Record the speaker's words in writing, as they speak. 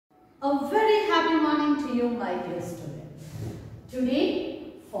A very happy morning to you, my dear students.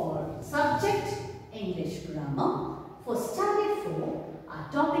 Today, for subject English Grammar, for Standard 4,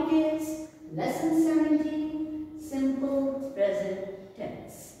 our topic is Lesson 17, Simple Present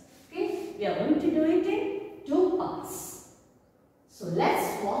Tense. Okay, we are going to do it in 2 parts. So,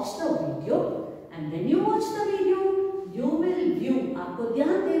 let's watch the video, and when you watch the video, you will view, आपको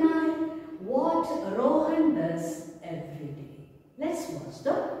ध्यान देना है, what Rohan does every day. Let's watch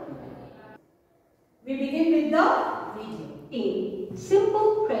the video. We begin with the video. In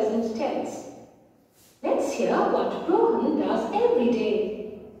simple present tense. Let's hear what Rohan does every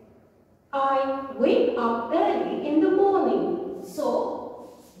day. I wake up early in the morning.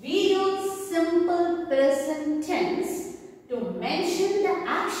 So, we use simple present tense to mention the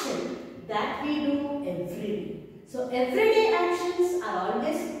action that we do every day. So, everyday actions are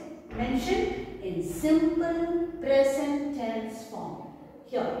always mentioned in simple present tense form.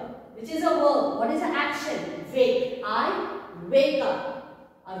 Here, which is a verb. What is the action? Wake. I wake up.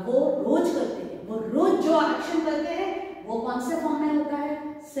 और वो रोज करते हैं. वो रोज जो action करते हैं, वो कौन से form में होता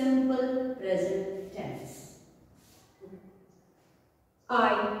है? Simple present tense.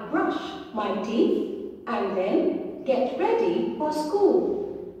 I brush my teeth and then get ready for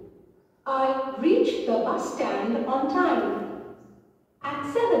school. I reach the bus stand on time. At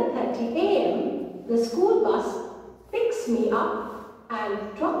 7:30 a.m., the school bus picks me up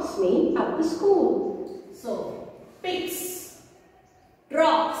and drops me at the school. So, picks,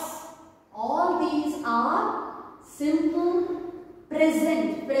 drops, all these are simple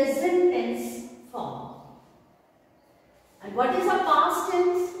present tense form. And what is a past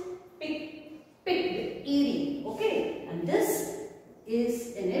tense? Picked, ed, okay? And this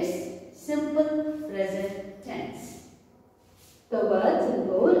is in its simple present tense. The words in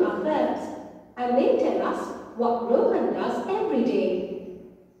bold are verbs, and they tell us what Rohan does every day.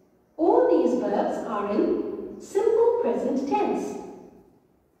 All these verbs are in simple present tense.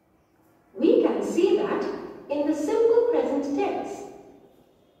 We can see that in the simple present tense.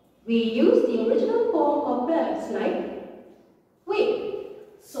 We use the original form of verbs like wake.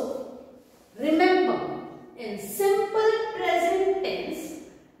 So, remember, in simple present tense,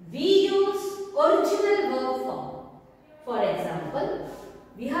 we use original verb form. For example,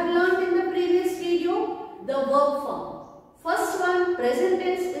 we have learned in the previous video the verb form. First one, present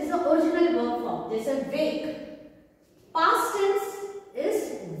tense, is the original verb form. They say wake. Past tense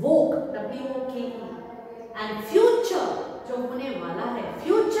is woke, W-O-K-E. And future, जो होने वाला है,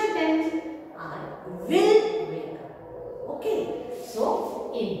 future tense will wake. Okay.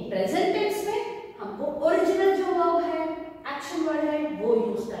 So, in present tense में हमको original जो verb है, action word है, वो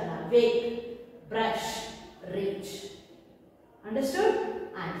use करना. Wake, brush, reach. Understood?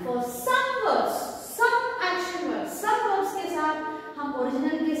 And for some verbs, some action words, some verbs के साथ हम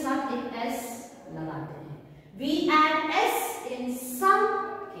original के साथ एक s लगाते हैं. We add s in some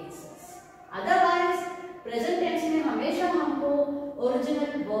cases. Otherwise, present tense में हमेशा हमको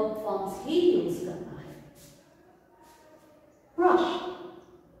original verb forms ही use करना है. Brush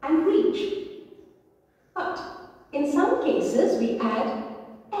and reach. But in some cases we add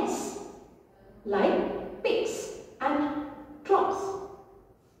s, like picks and drops.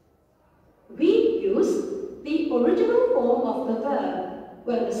 We use the original form of the verb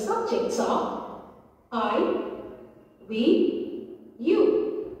when the subjects are I, we,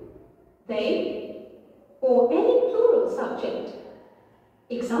 you, they, or any plural subject.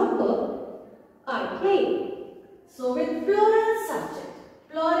 Example, I play. So with plural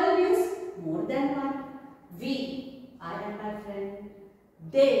subject, plural means more than one. We, I and my friend.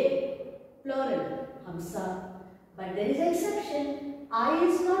 They, plural, hum sab. But there is an exception. I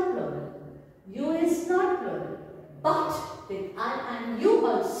is not plural. You is not plural. But with I and you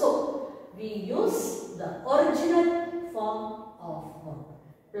also, we use the original form of verb.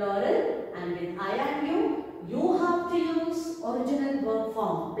 Plural, and with I and you have to use original verb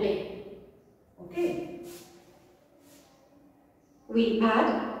form, play. Okay? We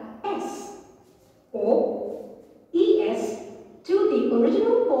add s or es to the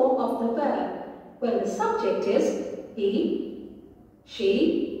original form of the verb when the subject is he,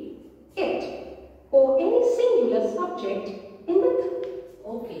 she, it, or any singular subject in the.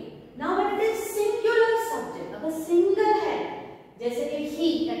 Okay. Now when it is singular subject, अगर single है, जैसे कि he,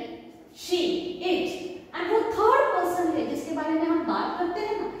 she, it, and वो third person है, जिसके बारे में हम बात करते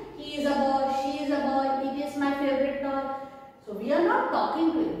हैं ना, he is a boy, she is a boy, it is my favorite toy. So we are not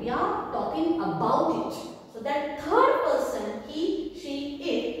talking to it, we are talking about it. So that third person, he, she,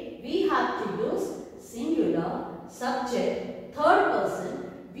 it, we have to use singular subject, third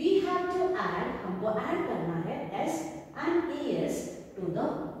person. We have to add, हमको add करना है s and es to the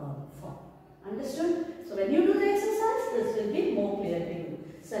verb form. Understood? So when you do the exercise, this will be more clear to you.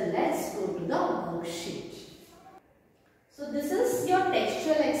 So let's go to the worksheet. So this is your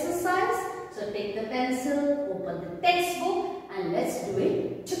textual exercise. So take the pencil, open the textbook and let's do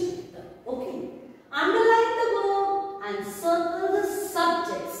it together. Okay. Underline the verb and circle the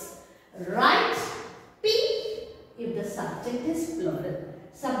subjects. Write P if the subject is plural.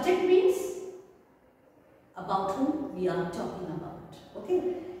 Subject means about whom we are talking about. Okay.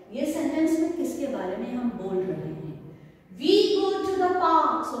 ये sentence में किसके बारे में हम बोल रहे हैं? We go to the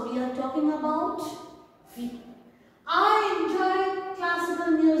park. So we are talking about we. I enjoy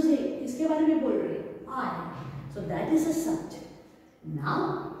classical music. किसके बारे में बोल रहे हैं? I. So that is a subject.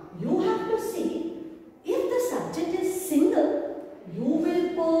 Now you have to see if the subject is single, you will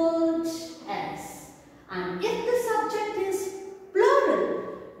put S. And if the subject is plural,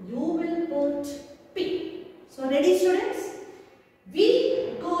 you will put P. So ready students? We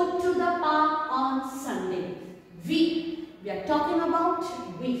go to the park on Sunday. We are talking about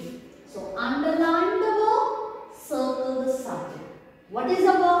we. So underline the verb, circle the subject. What is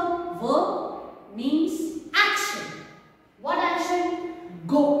a verb? Verb means action. What action?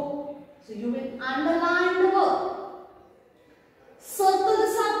 Go. So you will underline the verb. Circle the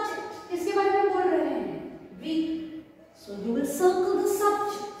subject. किसके बारे में बोल रहे हैं? We. So you will circle the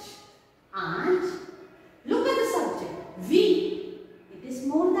subject and look at the subject. We. It is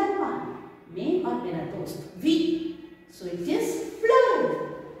more than one. मैं और मेरा दोस्त. We. So it is plural.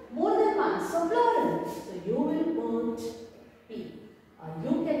 More than one. So plural. So you will put P. Or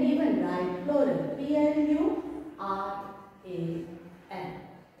you can even write plural. Plural.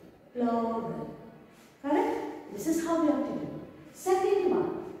 Plural. Correct? This is how we have to do. Second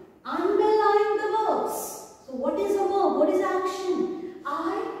one. Underline the verbs. So what is a verb? What is action?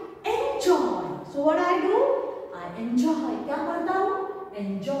 I enjoy. So what I do? I enjoy. क्या करता हूँ?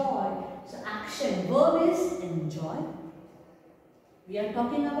 Enjoy. So action. Verb is enjoy. We are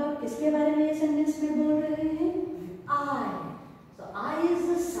talking about किसके बारे में ये sentence में बोल रहे हैं? I. So I is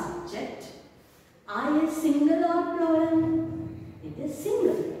the subject. I is single or plural? It is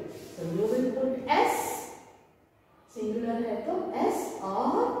single. So you will put S. Singular है तो S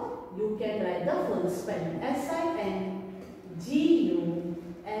or you can write the full spelling.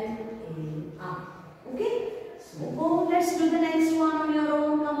 SINGULAR. Okay. So go. Let's do the next one on your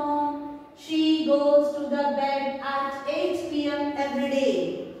own. Come on. She goes to the bed at 8 p.m. every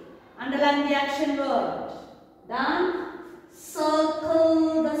day. Underline the action word. Done.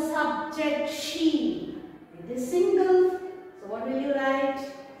 Circle the subject she. It is single. So what will you write?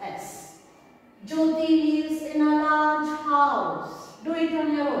 S. Jyoti lives in a large house. Do it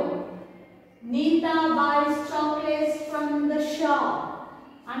on your own. Neeta buys chocolates from the shop.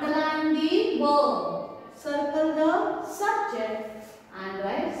 Underline the verb. Circle the subject and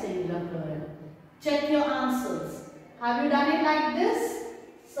write singular plural. Check your answers. Have you done it like this?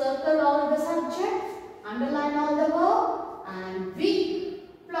 Circle all the subject, underline all the verb, and we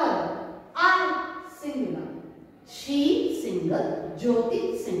plural. I singular. She single.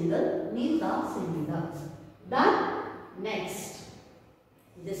 Jyoti single. Neeta singular. Done? Next.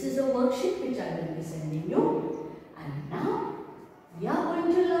 This is a worksheet which I will be sending you. And now we are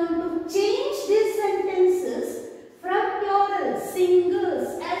going to learn to change these sentences from plural.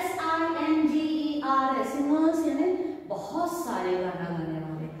 Singles. S-I-N-G-E-R-S. Singles यानी बहुत सारे गाना गाने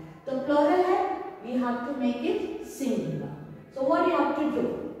वाले. तो plural है. We have to make it singular. So what you have to do?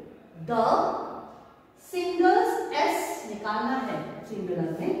 The singles S निकालना है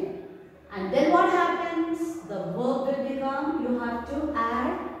singular में. And then what happens? The verb will become, you have to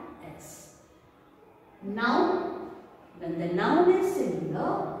add S. Now, when the noun is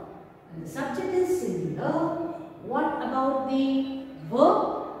singular and the subject is singular, what about the verb?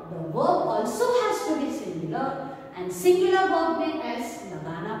 The verb also has to be singular and singular verb में S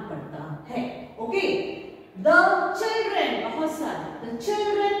लगाना पड़ता है. Okay. The children, बहुत सारे. The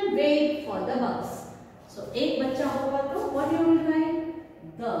children wait for the bus. So एक बच्चा होगा तो what you will write?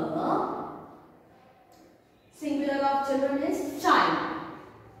 The singular of children is child.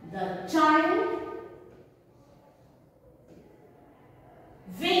 The child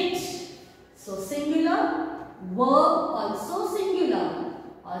wait. So singular verb also singular.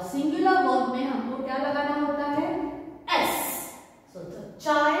 और singular verb में हमको क्या लगाना होता है? S. So the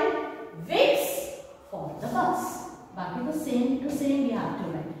child waits for the bus. बाकी तो same to same we have to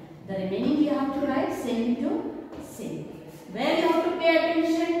write. The remaining we have to write same to same. Where you have to pay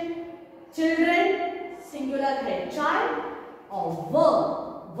attention? Children singular है child और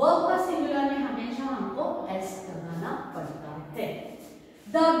verb का singular में हमेशा हमको s लगाना पड़ता है.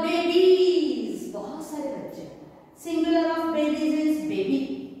 The babies बहुत सारे बच्चे. Singular of babies is baby.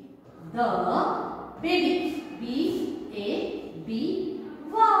 The baby. B-A-B-Y.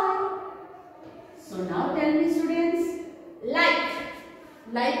 So now tell me students, like.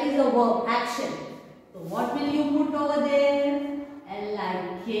 Like is a verb, action. So what will you put over there?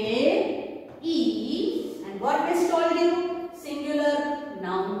 L-I-K-E. And what Miss told you? Singular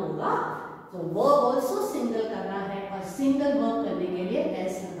noun होगा. तो verb also single करना है और single verb करने के लिए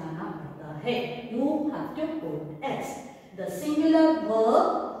s लगाना पड़ता है. You have to put s. The singular verb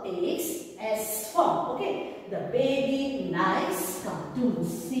takes s form. Okay. The baby likes cartoons.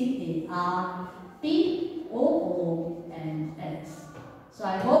 C-A-R-T-O-O-N-S. So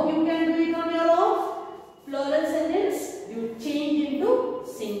I hope you can do it on your own. Plural sentence you change into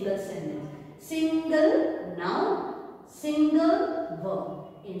single sentence. Single noun, single verb.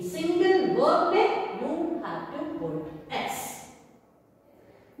 In single verb you have to put s.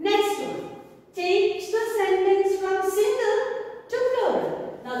 Next one, change the sentence from single to plural.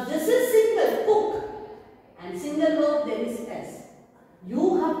 Now this is single, cook, and single verb there is s. You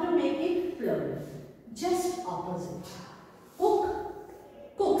have to make it plural. Just opposite. Cook,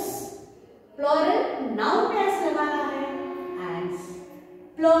 cooks. Plural noun में s लगाना है and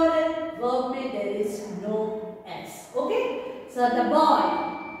plural verb में there is no s. Okay? So the boy.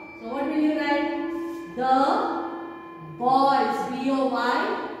 So what will you write? The boys.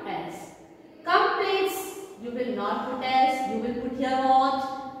 B-O-Y-S. Completes. You will not put s. You will put here what?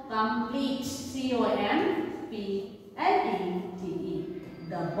 Complete. C-O-M-P-L-E-T-E.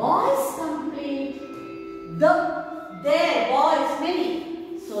 The boys complete. Their boys many.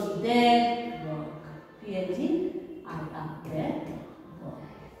 So their work. P-L-G-I-R. Their work.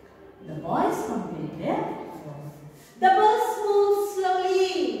 The boys complete their work. The bus moves slowly.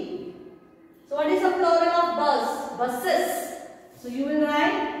 So what is the plural of bus? Buses. So you will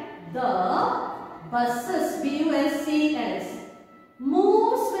write the buses. B-U-S-C-S.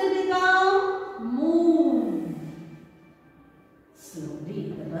 Moves will become move. Slowly.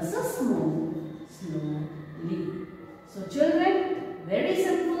 The buses move slowly. So children, very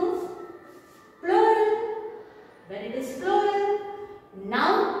simple. Plural. When it is plural,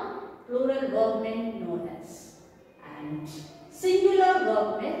 noun, plural verb में no s. And singular verb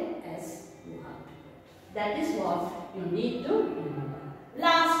में s you have to put. That is what you need to remember.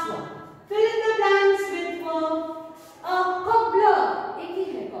 Last one. Fill in the blanks with verb. A cobbler. एक ही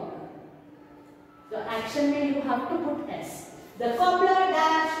है cobbler. So action में you have to put s. The cobbler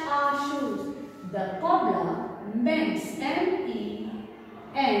dash our shoes. The cobbler mends. M-E-N-D.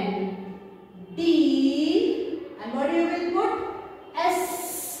 And what you will put?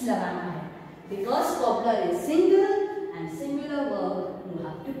 S लगाना है. Because cobbler is single and singular verb you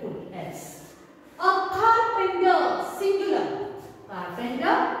have to put s. A carpenter, singular.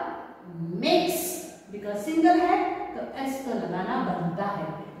 Carpenter makes. Because single है तो s तो लगाना बनता है.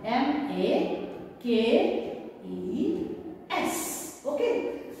 M-A-K-E-S. Okay.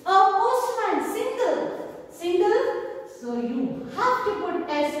 A postman, single. Single. So you have to put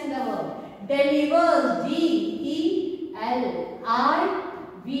s in the verb. Delivers. D-E-L-I-V-E-R-S.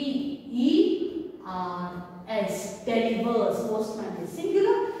 Delivers. Postman is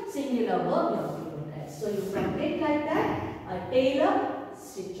singular. Singular verb you have to put s. So you complete like that. A tailor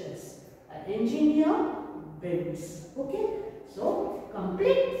stitches. An engineer builds. Okay. So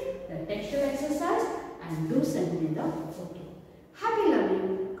complete the textual exercise and do send me the photo. Happy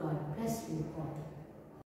learning. God bless you all.